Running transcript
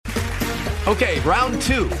Okay, round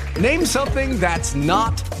two. Name something that's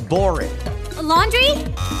not boring. A laundry?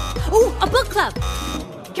 Ooh, a book club.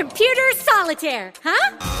 Computer solitaire,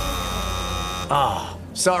 huh? Ah,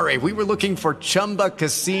 sorry, we were looking for Chumba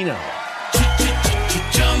Casino.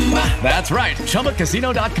 That's right,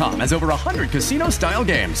 ChumbaCasino.com has over 100 casino-style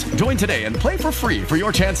games. Join today and play for free for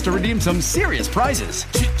your chance to redeem some serious prizes.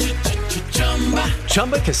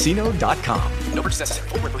 ChumbaCasino.com. No purchase necessary.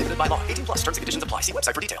 Void where prohibited by law. 18 plus. Terms and conditions apply. See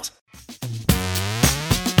website for details.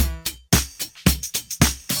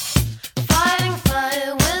 Fighting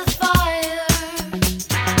fire with fire.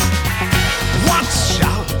 Watch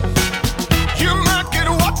out! You might get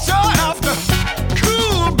water after.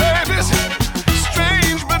 Cool babies,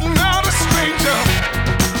 strange but not a stranger.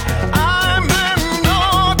 I'm an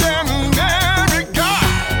ordinary guy,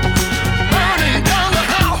 burning down the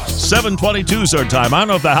house. 7:22 is our time. I don't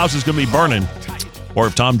know if the house is going to be burning or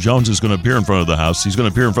if Tom Jones is going to appear in front of the house. He's going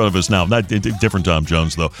to appear in front of us now. Not different Tom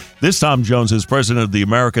Jones, though. This Tom Jones is president of the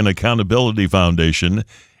American Accountability Foundation,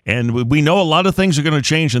 and we know a lot of things are going to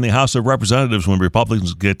change in the House of Representatives when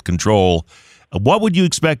Republicans get control. What would you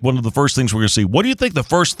expect one of the first things we're going to see? What do you think the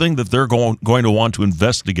first thing that they're going to want to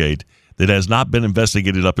investigate that has not been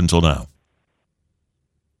investigated up until now?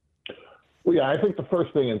 Well, yeah, I think the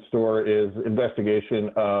first thing in store is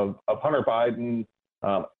investigation of Hunter Biden,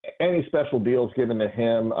 any special deals given to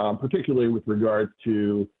him, particularly with regard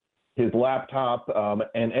to his laptop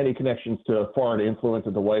and any connections to foreign influence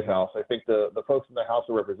at the White House. I think the folks in the House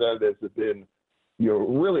of Representatives have been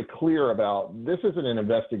really clear about this isn't an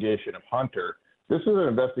investigation of Hunter. This is an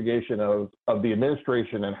investigation of the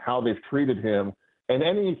administration and how they've treated him and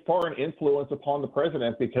any foreign influence upon the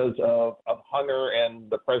president because of Hunter and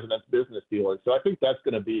the president's business dealings. So I think that's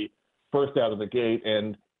going to be first out of the gate.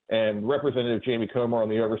 And Representative Jamie Comer on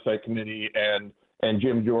the Oversight Committee and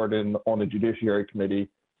Jim Jordan on the Judiciary Committee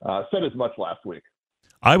said as much last week.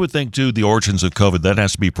 I would think, too, the origins of COVID, that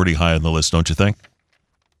has to be pretty high on the list, don't you think?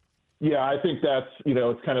 Yeah, I think that's,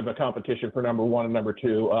 it's kind of a competition for number one and number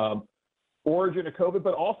two. Origin of COVID,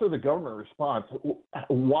 but also the government response.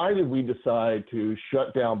 Why did we decide to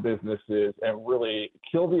shut down businesses and really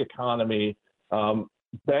kill the economy,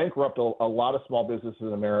 bankrupt a lot of small businesses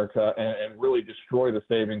in America, and really destroy the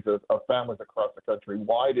savings of families across the country?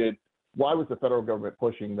 Why was the federal government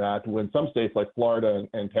pushing that when some states like Florida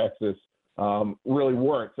and Texas really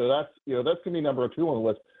weren't? So that's going to be number two on the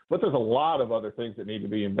list. But there's a lot of other things that need to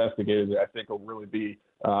be investigated that I think will really be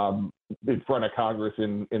in front of Congress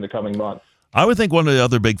in the coming months. I would think one of the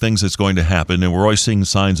other big things that's going to happen, and we're always seeing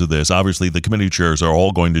signs of this, obviously the committee chairs are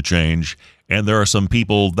all going to change, and there are some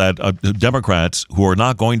people that, Democrats, who are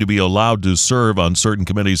not going to be allowed to serve on certain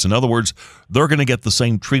committees. In other words, they're going to get the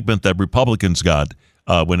same treatment that Republicans got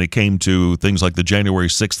when it came to things like the January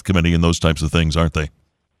 6th committee and those types of things, aren't they?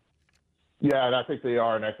 Yeah, and I think they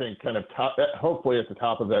are, and I think kind of hopefully at the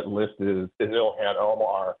top of that list is Ilhan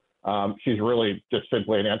Omar. She's really just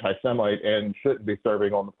simply an anti-Semite and shouldn't be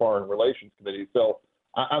serving on the Foreign Relations Committee. So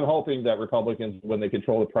I'm hoping that Republicans, when they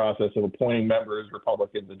control the process of appointing members,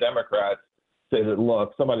 Republicans and Democrats, say that,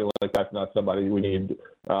 look, somebody like that's not somebody we need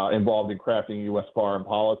involved in crafting U.S. foreign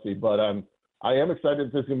policy. But I am excited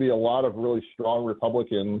that there's going to be a lot of really strong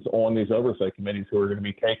Republicans on these oversight committees who are going to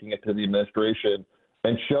be taking it to the administration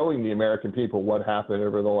and showing the American people what happened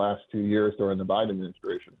over the last 2 years during the Biden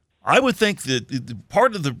administration. I would think that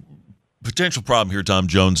part of the potential problem here, Tom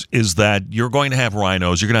Jones, is that you're going to have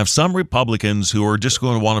rhinos. You're going to have some Republicans who are just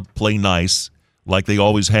going to want to play nice like they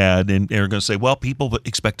always had, and they're going to say, well, people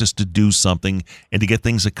expect us to do something and to get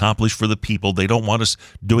things accomplished for the people. They don't want us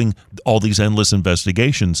doing all these endless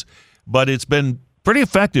investigations. But it's been pretty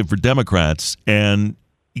effective for Democrats, and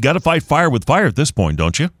you got to fight fire with fire at this point,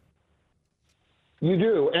 don't you? You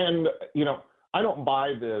do. And, I don't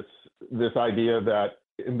buy this idea that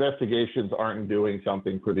investigations aren't doing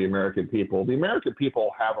something for the American people. The American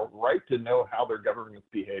people have a right to know how their government's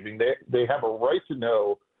behaving. They have a right to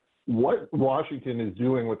know what Washington is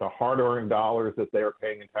doing with the hard-earned dollars that they are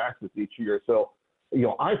paying in taxes each year. So,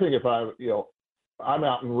 I think if I'm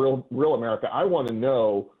out in real America, I want to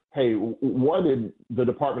know, hey, what did the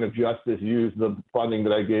Department of Justice use the funding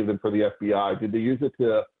that I gave them for the FBI? Did they use it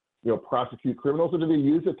to, prosecute criminals, or did they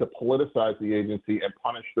use it to politicize the agency and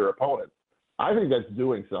punish their opponents? I think that's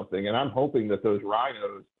doing something, and I'm hoping that those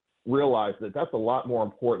rhinos realize that that's a lot more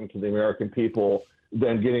important to the American people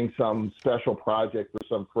than getting some special project for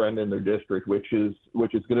some friend in their district, which is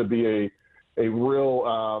going to be a real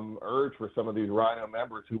urge for some of these rhino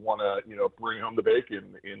members who want to, bring home the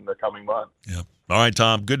bacon in the coming months. Yeah. All right,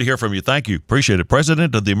 Tom. Good to hear from you. Thank you. Appreciate it.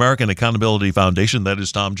 President of the American Accountability Foundation, that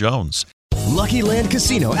is Tom Jones. Lucky Land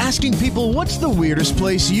Casino, asking people, what's the weirdest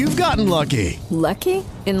place you've gotten lucky? Lucky?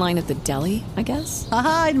 In line at the deli, I guess?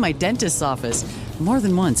 Aha, in my dentist's office. More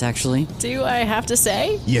than once, actually. Do I have to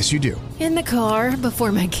say? Yes, you do. In the car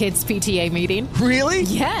before my kids' PTA meeting. Really?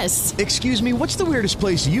 Yes. Excuse me, what's the weirdest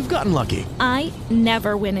place you've gotten lucky? I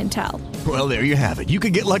never win and tell. Well, there you have it. You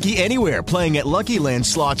can get lucky anywhere, playing at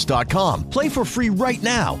LuckyLandSlots.com. Play for free right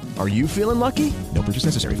now. Are you feeling lucky? No purchase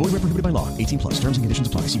necessary. Void where prohibited by law. 18+. Terms and conditions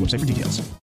apply. See website for details.